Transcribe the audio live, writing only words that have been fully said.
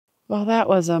Well, that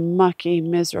was a mucky,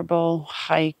 miserable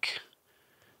hike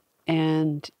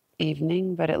and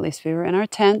evening, but at least we were in our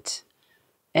tent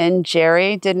and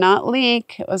Jerry did not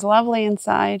leak. It was lovely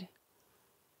inside.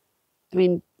 I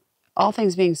mean, all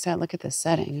things being said, look at this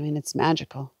setting. I mean, it's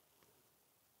magical.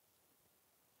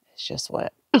 It's just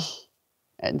wet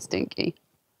and stinky.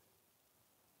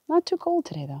 Not too cold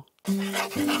today, though.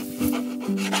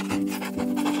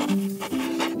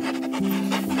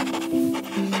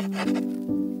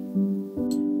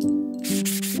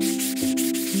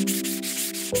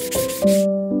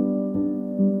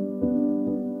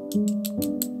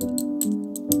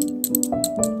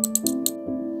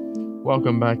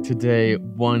 Welcome back to day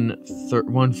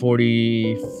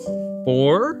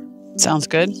 144. Sounds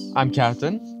good. I'm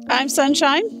Captain. I'm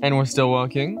Sunshine. And we're still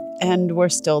walking. And we're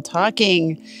still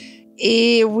talking.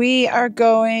 We are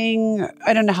going,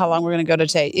 I don't know how long we're going to go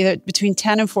today, either between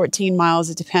 10 and 14 miles.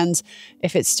 It depends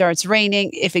if it starts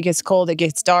raining. If it gets cold, it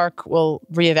gets dark, we'll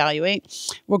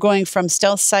reevaluate. We're going from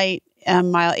Stealth Site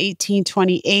mile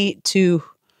 1828 to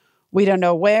we don't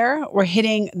know where. We're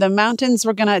hitting the mountains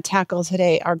we're going to tackle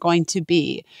today are going to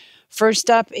be. First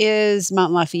up is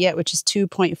Mount Lafayette, which is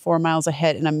 2.4 miles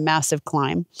ahead in a massive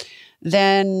climb.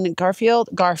 Then Garfield,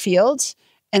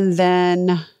 and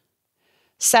then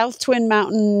South Twin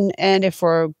Mountain, and if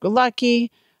we're lucky,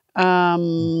 Mount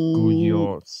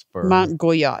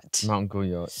Guyot. Mount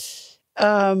Guyot.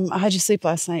 How'd you sleep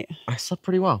last night? I slept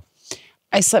pretty well.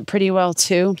 I slept pretty well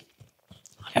too.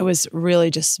 I was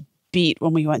really just beat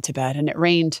when we went to bed, and it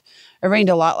rained. It rained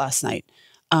a lot last night.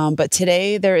 But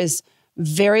today there is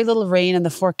very little rain in the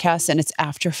forecast, and it's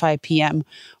after 5 p.m.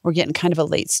 We're getting kind of a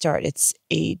late start. It's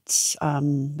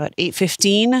about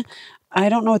 8:15. I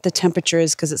don't know what the temperature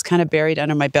is because it's kind of buried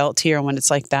under my belt here. And when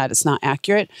it's like that, it's not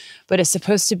accurate. But it's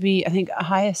supposed to be, I think, a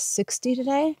high of 60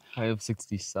 today. High of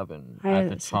 67 high at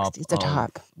the top of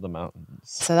the mountains.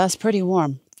 So that's pretty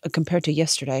warm compared to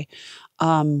yesterday.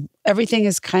 Everything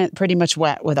is pretty much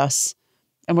wet with us.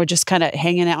 And we're just kind of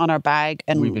hanging out on our bag.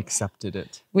 And we've accepted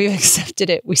it. We've accepted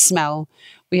it. We smell.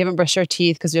 We haven't brushed our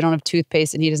teeth because we don't have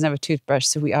toothpaste and he doesn't have a toothbrush.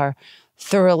 So we are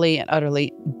thoroughly and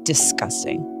utterly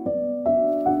disgusting.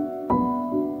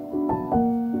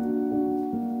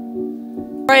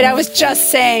 Right, I was just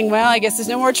saying, well, I guess there's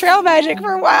no more trail magic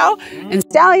for a while. And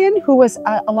Stallion, who was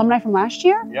an alumni from last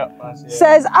year,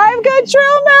 says, I've got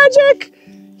trail magic.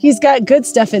 He's got good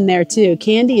stuff in there too.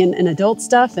 Candy and adult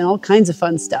stuff and all kinds of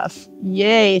fun stuff.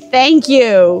 Yay, thank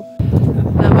you.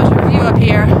 Not much of a view up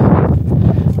here.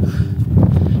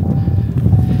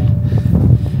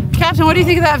 Captain, what do you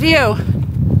think of that view?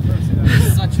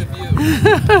 Such a view.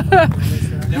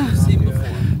 Never seen before.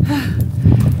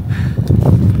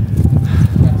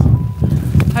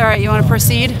 All right, you want to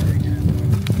proceed?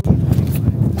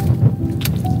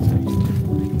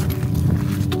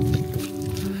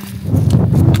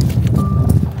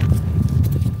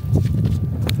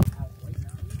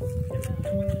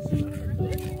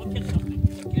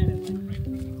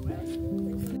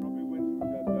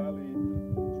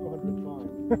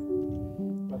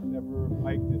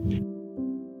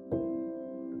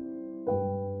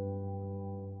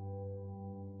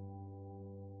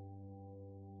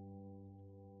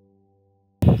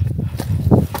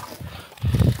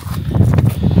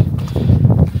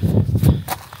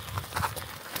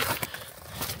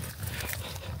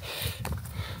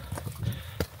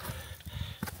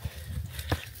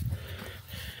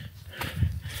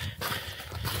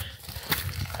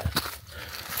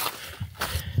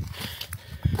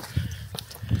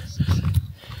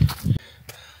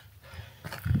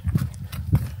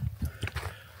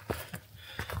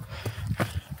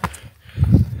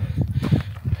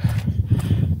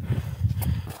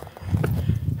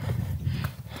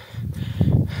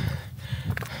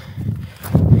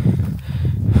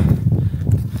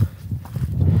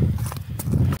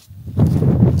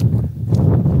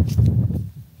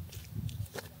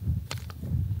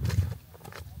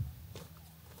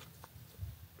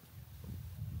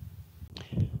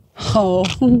 Oh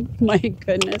my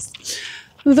goodness.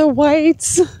 The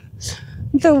whites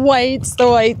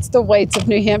of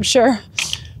New Hampshire.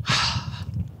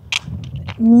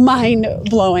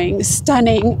 Mind-blowing,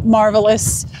 stunning,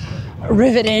 marvelous,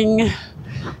 riveting.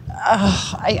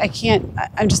 I can't,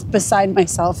 I'm just beside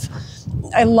myself.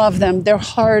 I love them. They're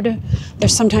hard. They're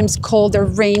sometimes cold. They're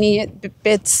rainy at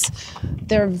bits.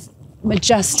 They're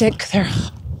majestic. They're,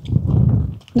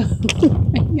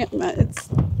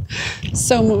 it's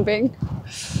so moving.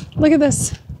 Look at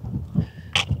this.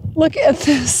 Look at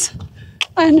this.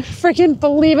 Unfreaking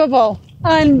believable.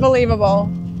 Unbelievable.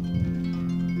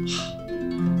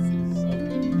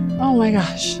 Oh my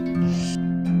gosh.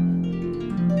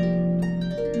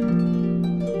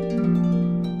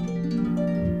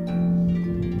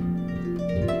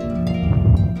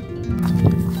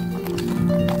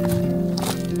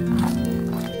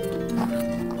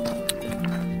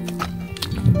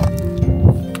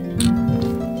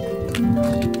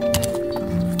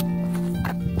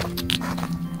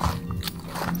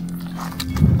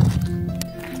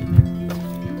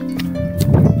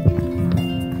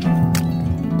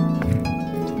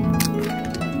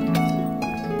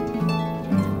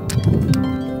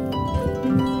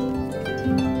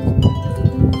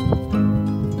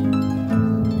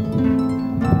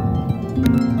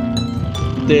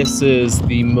 This is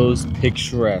the most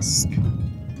picturesque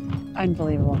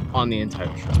Unbelievable. on the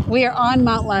entire trail. We are on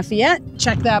Mount Lafayette.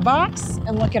 Check that box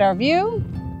and look at our view.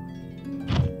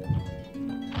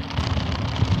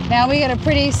 Now we got a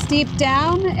pretty steep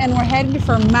down and we're heading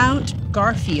for Mount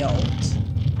Garfield.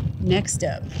 Next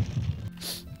up.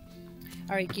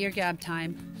 All right, gear gab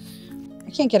time. I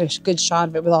can't get a good shot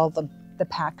of it with all the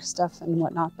pack stuff and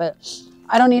whatnot, but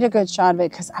I don't need a good shot of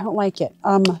it because I don't like it.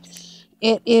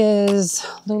 It is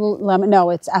Lululemon, no,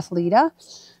 it's Athleta,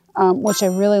 which I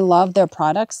really love their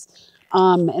products.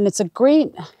 And it's a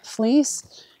great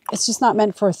fleece. It's just not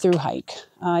meant for a through hike.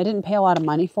 I didn't pay a lot of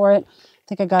money for it. I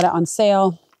think I got it on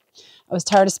sale. I was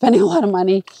tired of spending a lot of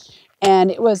money. And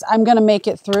it was, I'm gonna make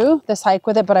it through this hike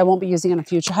with it, but I won't be using it on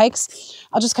future hikes.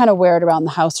 I'll just kind of wear it around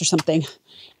the house or something.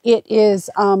 It is,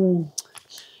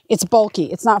 it's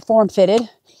bulky. It's not form fitted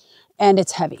and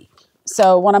it's heavy.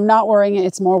 So when I'm not wearing it,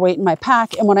 it's more weight in my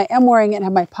pack. And when I am wearing it and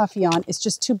have my puffy on, it's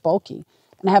just too bulky.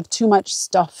 And I have too much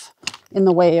stuff in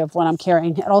the way of what I'm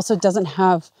carrying. It also doesn't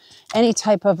have any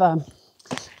type of a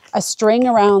string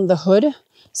around the hood.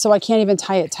 So I can't even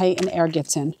tie it tight and air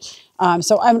gets in.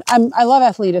 So I love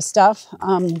Athleta stuff,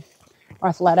 or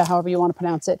Athleta, however you want to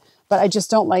pronounce it. But I just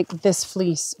don't like this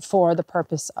fleece for the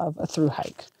purpose of a through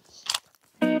hike.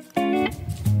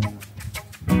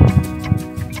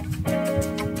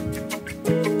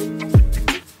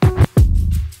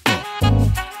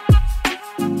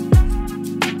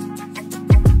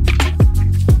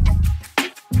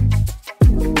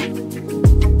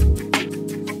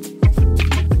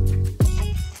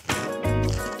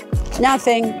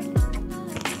 Nothing.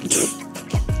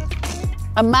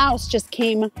 A mouse just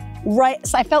came right.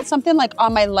 So I felt something like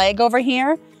on my leg over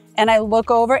here, and I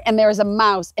look over and there's a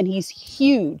mouse and he's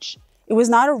huge. It was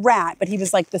not a rat, but he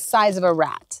was like the size of a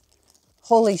rat.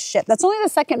 Holy shit. That's only the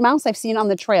second mouse I've seen on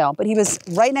the trail, but he was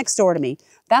right next door to me.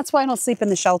 That's why I don't sleep in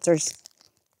the shelters,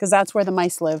 because that's where the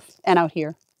mice live and out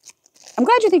here. I'm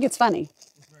glad you think it's funny.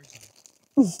 It's very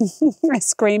funny. I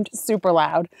screamed super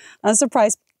loud. I'm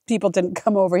surprised people didn't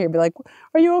come over here and be like,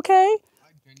 are you okay? I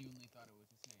genuinely thought it was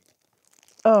a snake.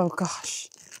 Oh gosh.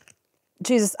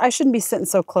 Jesus, I shouldn't be sitting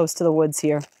so close to the woods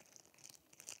here.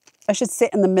 I should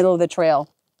sit in the middle of the trail.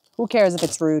 Who cares if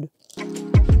it's rude?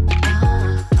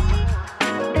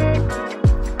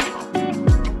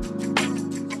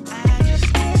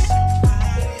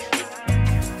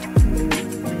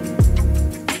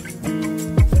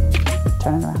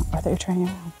 Turn around. I thought you were turning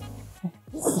around.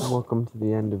 Welcome to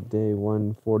the end of day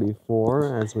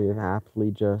 144, as we have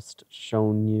aptly just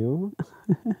shown you.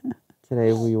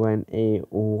 Today we went a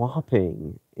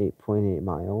whopping 8.8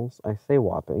 miles. I say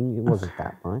whopping, it wasn't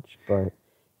that much, but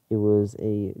it was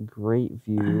a great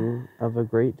view of a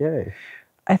great day.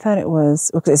 I thought it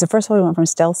was, okay, so first of all, we went from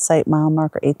stealth site mile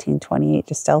marker 1828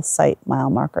 to stealth site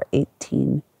mile marker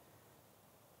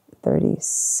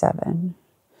 1837.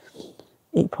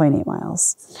 8.8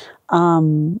 miles.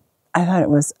 I thought it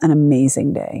was an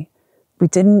amazing day. We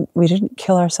didn't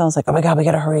kill ourselves like, oh my God, we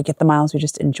got to hurry, get the miles. We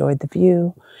just enjoyed the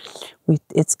view.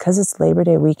 It's because it's Labor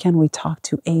Day weekend. We talked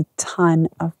to a ton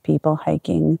of people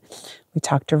hiking. We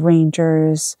talked to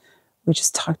rangers. We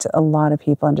just talked to a lot of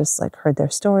people and just like heard their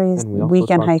stories.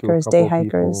 Weekend hikers, day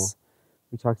hikers.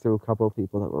 We talked to a couple of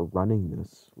people that were running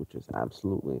this, which is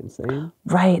absolutely insane.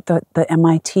 Right, the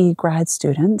MIT grad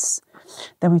students.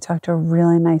 Then we talked to a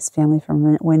really nice family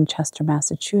from Winchester,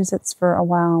 Massachusetts for a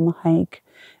while on the hike.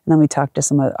 And then we talked to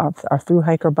some of our through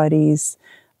hiker buddies.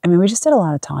 I mean, we just did a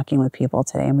lot of talking with people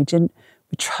today, and we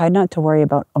tried not to worry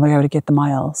about, oh my God, to get the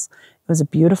miles. It was a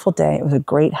beautiful day. It was a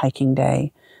great hiking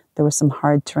day. There was some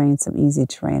hard terrain, some easy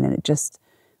terrain, and we just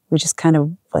kind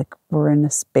of like were in a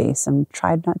space and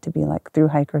tried not to be like through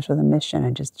hikers with a mission,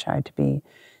 and just tried to be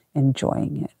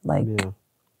enjoying it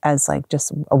as like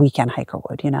just a weekend hiker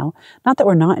would, you know? Not that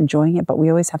we're not enjoying it, but we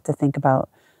always have to think about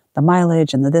the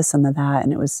mileage and the this and the that,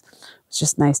 and it was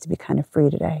just nice to be kind of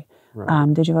free today.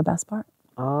 Right. Did you have a best part?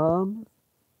 The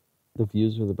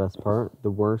views were the best part. The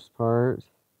worst part,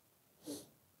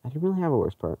 I didn't really have a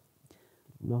worst part.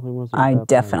 Nothing was. I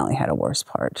definitely had a worst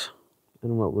part.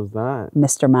 And what was that?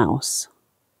 Mr. Mouse.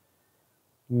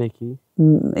 Mickey.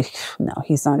 No,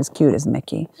 he's not as cute as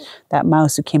Mickey. That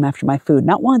mouse who came after my food,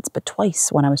 not once, but twice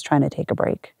when I was trying to take a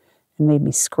break and made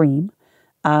me scream.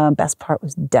 Best part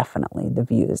was definitely the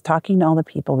views. Talking to all the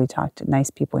people we talked to, nice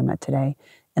people we met today,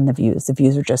 and the views. The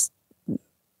views are just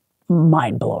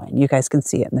mind-blowing. You guys can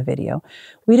see it in the video.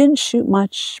 We didn't shoot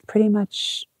much, pretty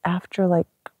much after like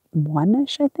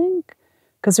 1-ish, I think,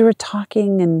 because we were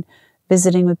talking and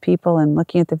visiting with people and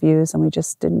looking at the views, and we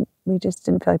just didn't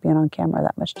feel like being on camera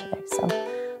that much today. So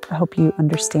I hope you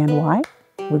understand why.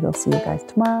 We will see you guys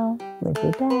tomorrow. Live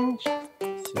your dash. See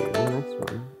you in the next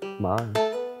one. Bye.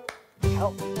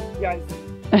 Help, guys.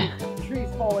 Tree's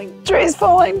falling. Tree's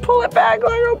falling. Pull it back,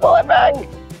 Largo. Pull it back.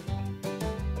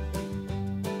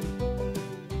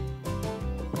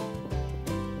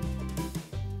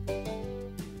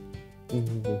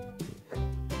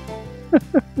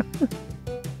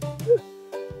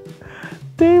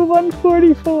 Day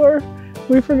 144.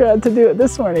 We forgot to do it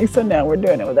this morning, so now we're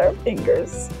doing it with our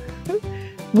fingers.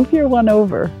 Move your one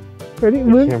over. Ready?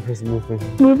 The camera's moving.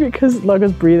 Move it because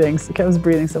Largo's breathing. So Kevin's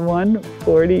breathing. So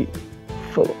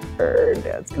 144.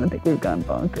 Dad's gonna think we've gone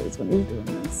bonkers when he's doing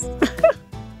this.